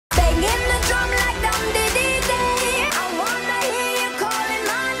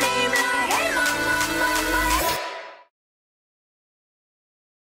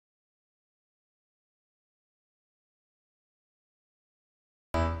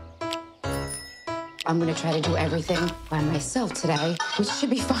I'm gonna try to do everything by myself today, which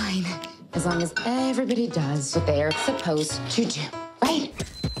should be fine, as long as everybody does what they are supposed to do, right?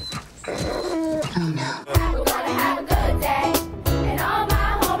 Oh no. We're gonna have a good day, and all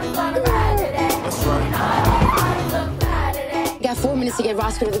my homies gonna ride today. That's right. And all my homies look fly today. We got 4 minutes to get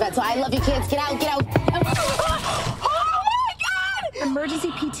Roscoe to the vet, so I love you kids. Get out, get out. Emergency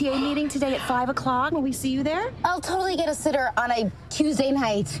PTA meeting today at 5 o'clock. Will we see you there? I'll totally get a sitter on a Tuesday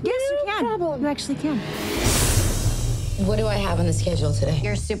night. Yes, you can. You actually can. What do I have on the schedule today?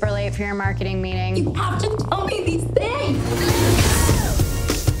 You're super late for your marketing meeting. You have to tell me these things.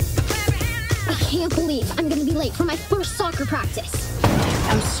 I can't believe I'm gonna be late for my first soccer practice.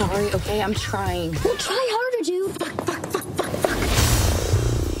 I'm sorry, okay? I'm trying. Well, try harder, dude.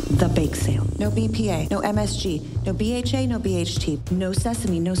 The bake sale. No BPA, no MSG, no BHA, no BHT, no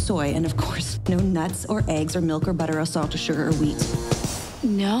sesame, no soy, and of course, no nuts or eggs or milk or butter or salt or sugar or wheat.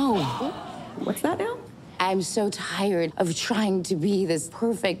 No. What's that now? I'm so tired of trying to be this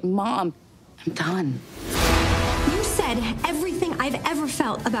perfect mom. I'm done. You said everything I've ever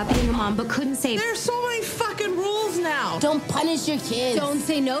felt about being a mom, but couldn't say. There's so many fucking rules now. Don't punish your kids. Don't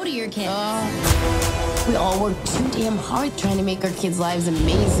say no to your kids. We all work too damn hard trying to make our kids' lives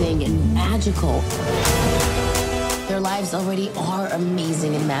amazing and magical. Their lives already are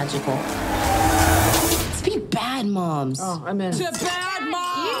amazing and magical. Let's be bad moms. Oh, I'm in. To bad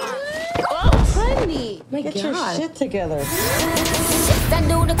mom. Honey, my Get God. your shit together. Yes, I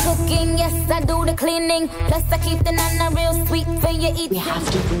do the cooking, yes, I do the cleaning. Plus, I keep the nana real sweet for you eating. We have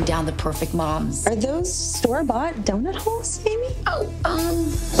to bring down the perfect moms. Are those store-bought donut holes, Amy? Oh,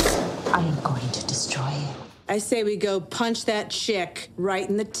 I am going to destroy you. I say we go punch that chick right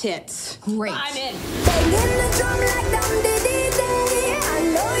in the tits. Great. Banging the drum like dum dee dee dee. I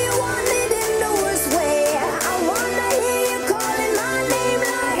know you want it in the worst way. I wanna hear you calling my name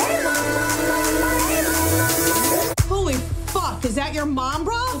like, hey mama, hey mama. Holy fuck, is that your mom,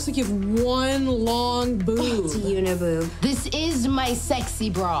 bro? Looks like you have one long boob. It's a uniboob. This is my sexy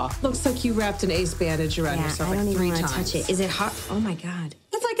bra. Looks like you wrapped an ace bandage around Yeah, yourself I don't like even 3 want to times. touch it. Is it hot? Oh my God.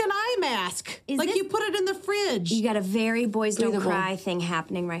 It's like an eye mask. Is like it? you put it in the fridge. You got a very boys don't Breathable. cry thing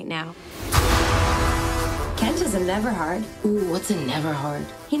happening right now. Kent is a never hard. Ooh, what's a never hard?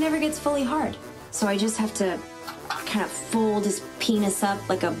 He never gets fully hard. So I just have to kind of fold his penis up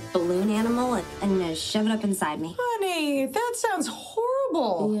like a balloon animal and shove it up inside me. Honey, that sounds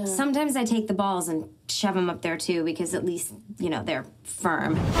horrible. Yeah. Sometimes I take the balls and shove them up there too because at least, you know, they're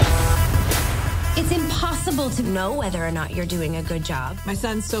firm. It's impossible to know whether or not you're doing a good job. My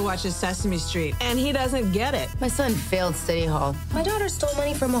son still watches Sesame Street, and he doesn't get it. My son failed City Hall. My daughter stole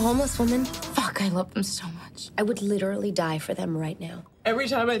money from a homeless woman. Fuck, I love them so much. I would literally die for them right now. Every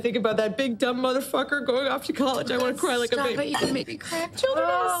time I think about that big dumb motherfucker going off to college, I want to cry like a baby. You can make me cry. Children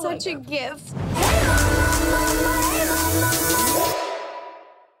are such a gift. Hey mama, hey mama.